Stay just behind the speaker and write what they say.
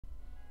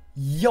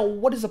Yo,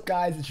 what is up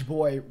guys, it's your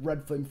boy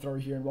Red Flamethrower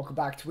here and welcome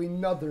back to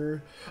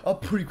another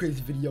pretty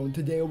crazy video. And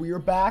today we are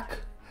back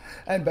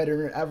and better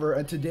than ever,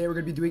 and today we're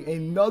going to be doing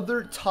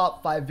another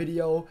top 5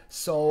 video.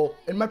 So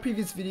in my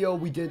previous video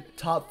we did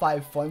top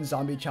 5 fun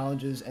zombie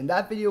challenges and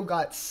that video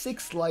got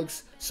 6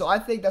 likes, so I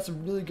think that's a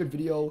really good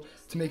video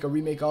to make a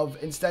remake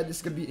of. Instead, this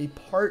is going to be a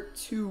part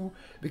 2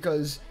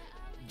 because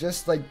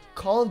just like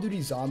Call of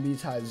Duty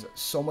Zombies has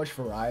so much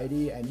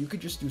variety and you could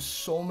just do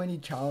so many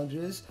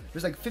challenges.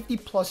 There's like 50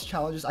 plus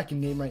challenges I can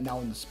name right now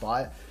on the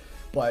spot,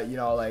 but you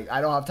know, like I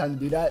don't have time to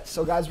do that.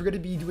 So guys, we're gonna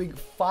be doing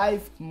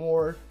 5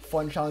 more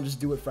fun challenges.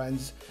 Do it,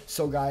 friends.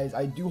 So guys,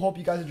 I do hope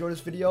you guys enjoyed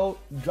this video.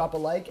 Drop a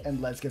like and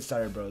let's get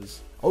started,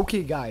 bros.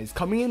 Okay guys,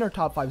 coming in our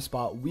top 5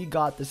 spot, we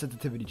got the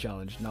sensitivity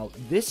challenge. Now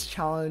this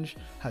challenge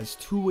has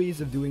 2 ways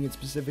of doing it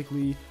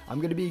specifically. I'm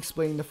going to be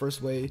explaining the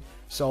first way.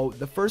 So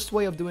the first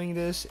way of doing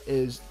this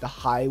is the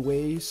high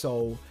way.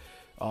 So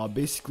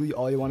basically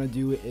all you want to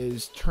do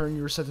is turn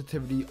your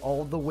sensitivity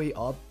all the way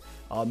up.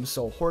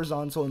 So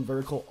horizontal and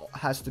vertical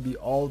has to be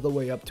all the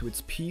way up to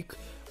its peak,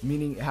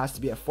 meaning it has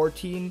to be at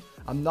 14.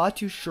 I'm not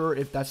too sure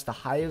if that's the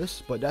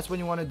highest, but that's what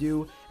you want to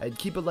do, and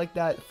keep it like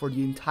that for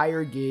the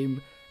entire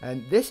game.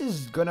 And this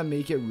is gonna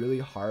make it really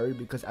hard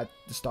because at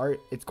the start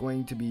it's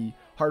going to be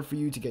hard for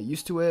you to get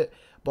used to it,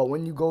 but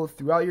when you go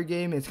throughout your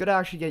game it's gonna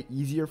actually get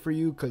easier for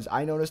you, because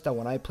I noticed that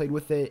when I played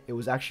with it, it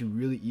was actually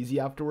really easy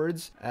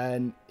afterwards,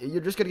 and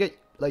you're just gonna get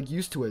like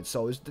used to it.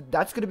 So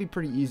that's gonna be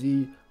pretty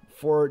easy.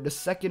 For the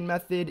second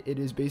method, it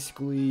is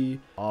basically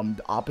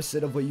the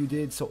opposite of what you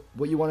did. So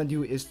what you want to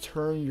do is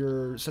turn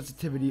your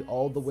sensitivity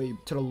all the way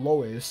to the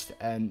lowest,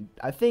 and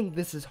I think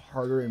this is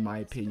harder in my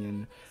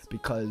opinion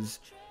because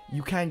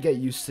you can't get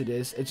used to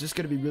this. It's just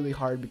going to be really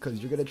hard because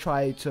you're going to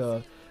try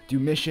to do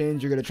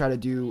missions, you're going to try to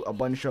do a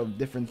bunch of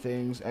different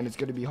things, and it's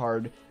going to be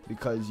hard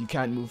because you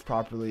can't move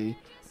properly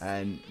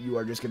and you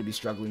are just going to be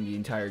struggling the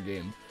entire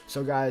game.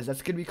 So guys,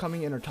 that's going to be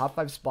coming in our top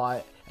 5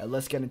 spot, and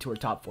let's get into our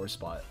top 4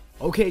 spot.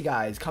 Okay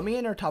guys, coming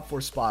in our top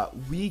 4 spot,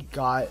 we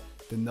got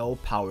the no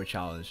power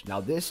challenge. Now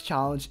this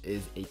challenge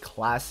is a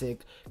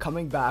classic,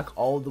 coming back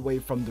all the way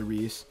from the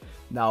Reese.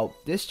 Now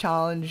this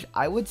challenge,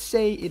 I would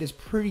say it is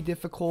pretty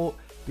difficult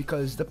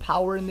because the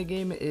power in the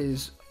game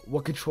is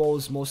what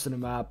controls most of the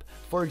map.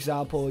 For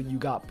example, you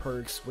got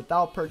perks.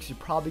 Without perks, you're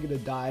probably gonna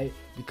die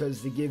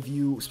because they give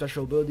you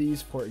special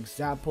abilities. For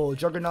example,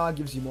 Juggernaut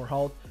gives you more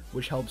health,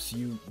 which helps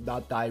you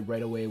not die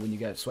right away when you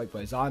get swiped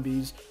by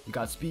zombies. You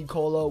got Speed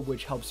Cola,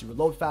 which helps you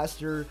reload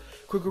faster.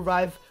 Quick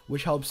Revive,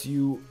 which helps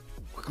you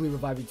quickly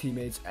revive your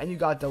teammates. And you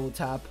got Double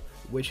Tap,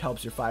 which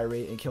helps your fire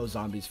rate and kill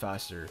zombies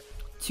faster.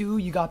 2,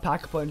 you got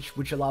Pack Punch,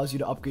 which allows you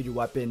to upgrade your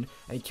weapon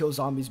and kill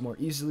zombies more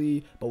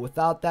easily, but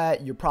without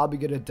that, you're probably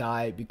gonna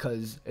die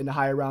because in the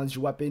higher rounds,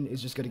 your weapon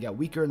is just gonna get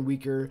weaker and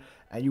weaker,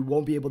 and you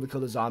won't be able to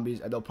kill the zombies,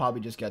 and they'll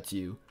probably just get to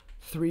you.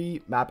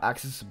 3, map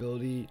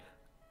accessibility.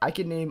 I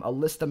can name a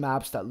list of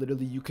maps that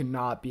literally you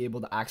cannot be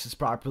able to access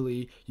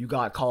properly. You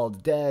got Call of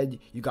the Dead,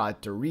 you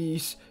got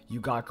Reese,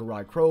 you got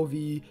Garage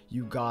Crovey,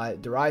 you got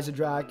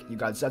Razer, you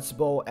got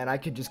Zetsubo, and I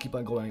could just keep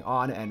on going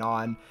on.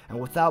 And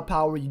without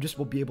power, you just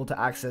won't be able to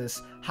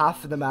access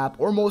half of the map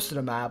or most of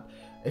the map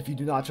if you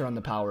do not turn on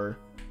the power.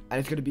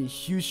 And it's going to be a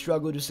huge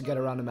struggle just to get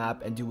around the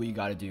map and do what you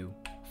got to do.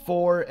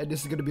 4, and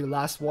this is going to be the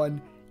last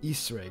one,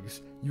 Easter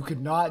eggs. You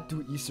could not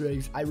do Easter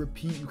eggs. I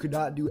repeat, you could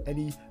not do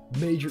any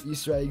major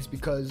Easter eggs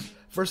because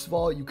first of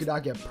all, you could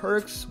not get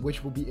perks,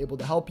 which will be able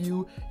to help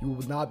you. You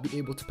will not be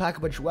able to pack a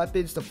bunch of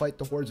weapons to fight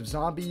the hordes of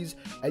zombies,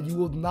 and you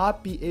will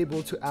not be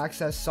able to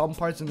access some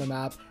parts of the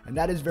map, and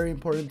that is very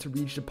important to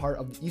reach the part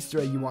of the Easter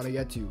egg you want to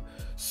get to.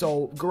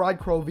 So Garage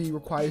Crovey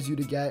requires you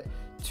to get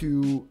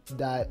to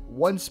that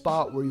one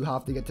spot where you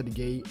have to get to the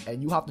gate,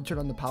 and you have to turn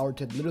on the power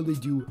to literally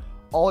do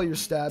all your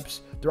steps,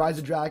 the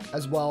Razer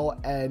as well,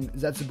 and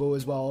Zetsubo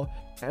as well.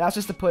 And that's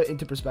just to put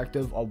into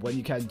perspective of what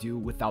you can do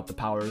without the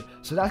power.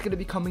 So that's going to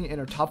be coming in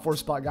our top 4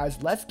 spot,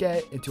 guys. Let's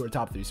get into our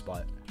top 3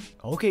 spot.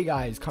 Okay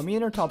guys, coming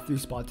in our top 3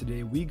 spot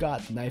today, we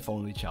got the knife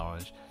only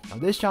challenge. Now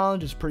this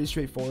challenge is pretty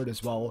straightforward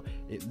as well.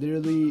 It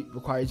literally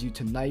requires you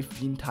to knife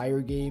the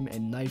entire game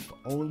and knife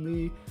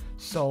only.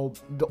 So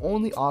the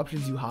only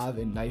options you have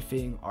in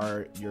knifing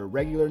are your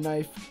regular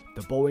knife,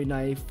 the Bowie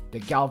knife, the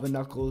Galvan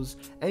knuckles,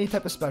 any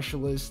type of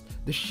specialist,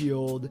 the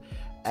shield,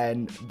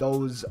 and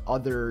those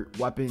other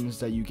weapons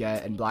that you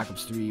get in Black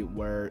Ops 3,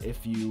 where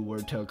if you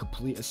were to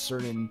complete a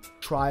certain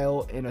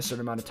trial in a certain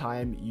amount of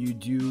time, you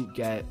do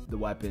get the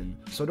weapon.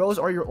 So those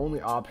are your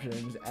only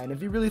options, and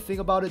if you really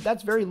think about it,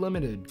 that's very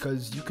limited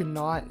because you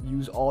cannot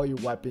use all your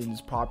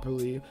weapons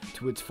properly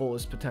to its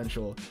fullest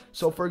potential.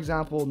 So for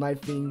example,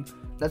 knifing,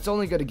 that's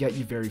only going to get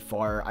you very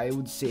far. I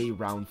would say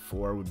round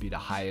 4 would be the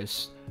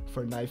highest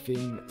for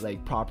knifing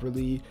like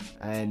properly,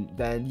 and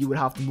then you would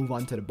have to move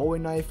on to the Bowie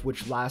knife,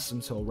 which lasts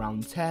until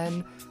round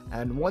 10,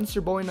 and once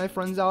your Bowie knife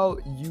runs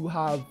out, you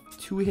have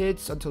 2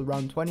 hits until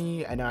round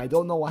 20, and I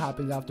don't know what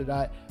happens after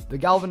that. The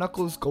Galvan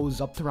knuckles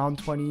goes up to round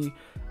 20,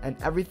 and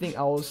everything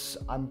else,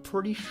 I'm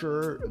pretty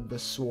sure the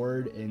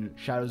sword in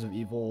Shadows of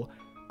Evil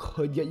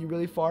could get you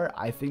really far.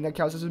 I think that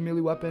counts as a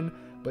melee weapon,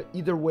 but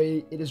either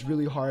way, it is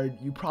really hard.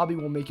 You probably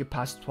won't make it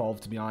past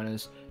 12, to be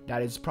honest.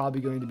 That is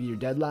probably going to be your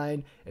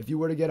deadline. If you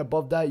were to get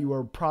above that, you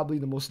are probably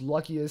the most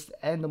luckiest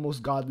and the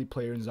most godly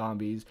player in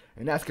zombies,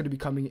 and that's going to be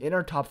coming in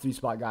our top 3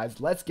 spot, guys.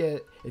 Let's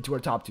get into our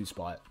top 2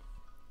 spot.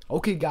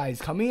 Okay guys,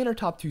 coming in our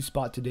top 2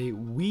 spot today,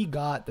 we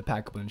got the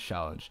Pack-a-Punch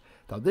challenge.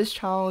 Now this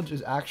challenge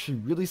is actually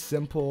really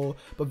simple,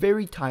 but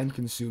very time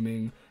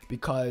consuming,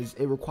 because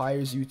it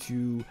requires you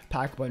to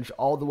Pack-a-Punch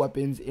all the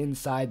weapons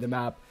inside the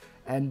map.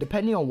 And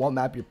depending on what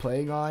map you're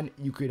playing on,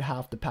 you could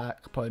have to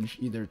Pack-a-Punch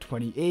either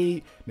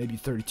 28, maybe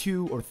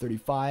 32, or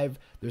 35.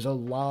 There's a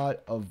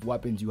lot of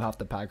weapons you have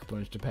to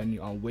Pack-a-Punch depending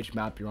on which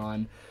map you're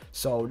on.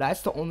 So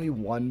that's the only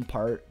one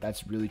part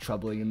that's really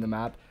troubling in the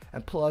map.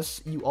 And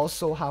plus, you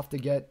also have to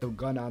get the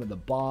gun out of the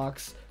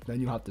box,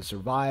 then you have to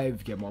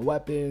survive, get more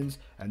weapons,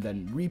 and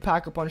then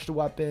re-Pack-a-Punch the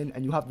weapon,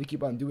 and you have to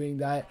keep on doing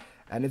that.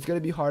 And it's going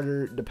to be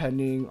harder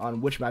depending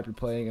on which map you're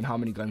playing and how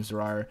many guns there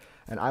are.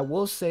 And I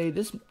will say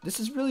this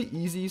is really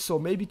easy, so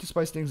maybe to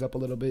spice things up a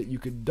little bit, you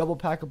could double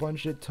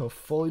Pack-a-Punch it to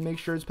fully make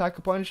sure it's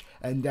Pack-a-Punch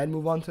and then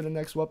move on to the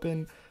next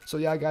weapon. So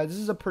yeah guys, this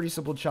is a pretty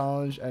simple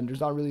challenge and there's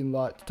not really a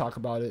lot to talk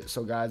about it.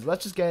 So guys,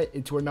 let's just get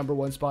into our number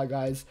 1 spot,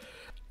 guys.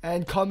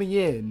 And coming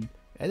in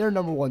at our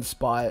number 1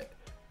 spot,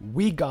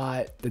 we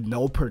got the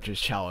no purchase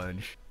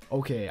challenge.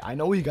 Okay, I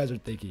know what you guys are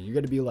thinking. You're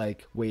going to be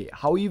like, wait,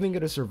 how are you even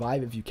going to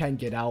survive if you can't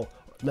get out,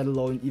 let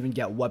alone even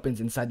get weapons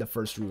inside the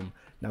first room?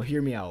 Now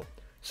hear me out.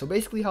 So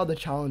basically how the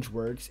challenge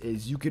works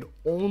is you could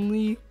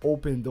only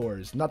open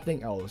doors,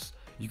 nothing else.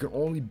 You can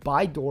only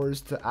buy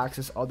doors to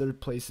access other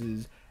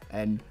places,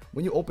 and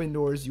when you open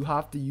doors, you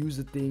have to use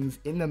the things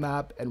in the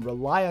map and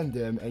rely on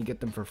them and get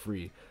them for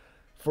free.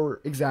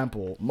 For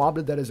example,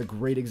 Moniter is a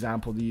great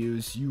example to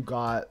use. You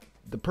got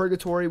the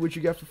Purgatory, which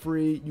you get for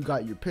free, you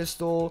got your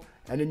pistol,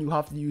 and then you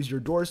have to use your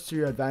doors to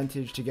your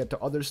advantage to get to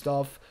other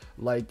stuff,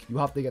 like you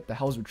have to get the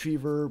Hell's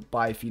Retriever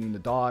by feeding the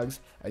dogs,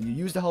 and you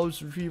use the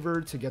Hell's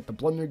Retriever to get the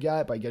Blunder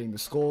Gat by getting the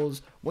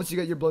skulls. Once you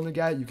get your Blunder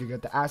Gat, you can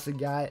get the Acid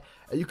Gat,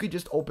 and you could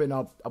just open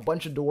up a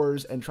bunch of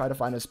doors and try to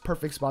find a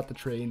perfect spot to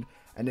train,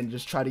 and then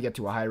just try to get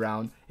to a high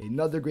round.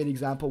 Another great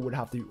example would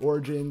have to be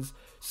Origins.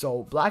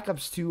 So Black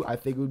Ops 2, I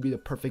think, would be the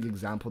perfect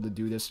example to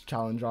do this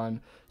challenge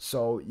on.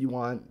 So you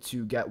want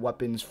to get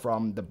weapons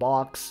from the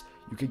box.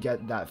 You could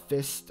get that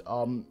fist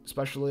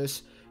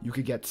specialist. You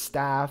could get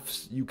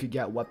staffs. You could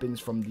get weapons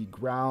from the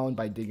ground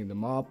by digging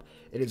them up.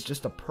 It is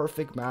just a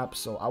perfect map.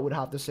 So I would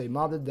have to say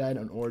Mob the Dead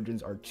and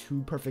Origins are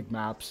 2 perfect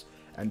maps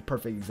and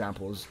perfect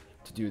examples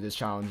to do this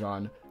challenge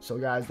on. So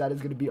guys, that is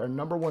going to be our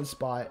number 1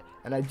 spot,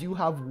 and I do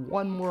have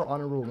one more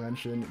honorable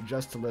mention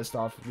just to list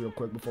off real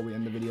quick before we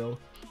end the video.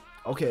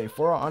 Okay,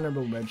 for our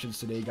honorable mentions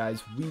today,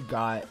 guys, we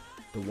got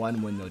the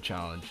 1 window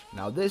challenge.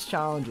 Now this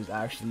challenge is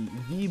actually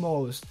the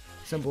most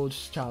simple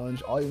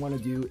challenge. All you want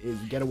to do is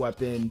get a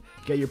weapon,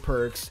 get your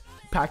perks,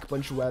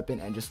 Pack-a-Punch your weapon,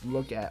 and just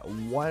look at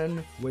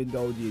one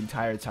window the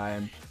entire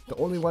time. The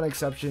only one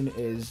exception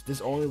is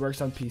this only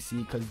works on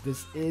PC because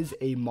this is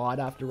a mod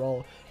after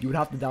all. You would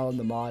have to download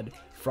the mod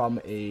from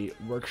a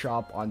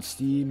workshop on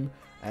Steam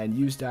and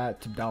use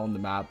that to download the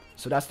map.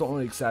 So that's the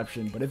only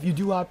exception. But if you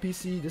do have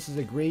PC, this is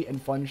a great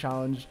and fun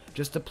challenge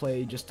just to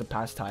play, just to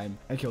pass time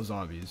and kill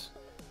zombies.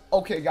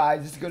 Okay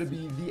guys, this is going to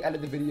be the end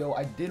of the video.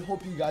 I did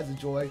hope you guys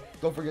enjoy.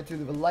 Don't forget to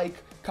leave a like,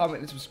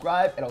 comment, and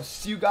subscribe. And I'll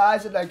see you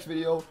guys in the next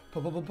video.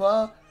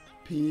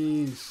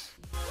 Peace.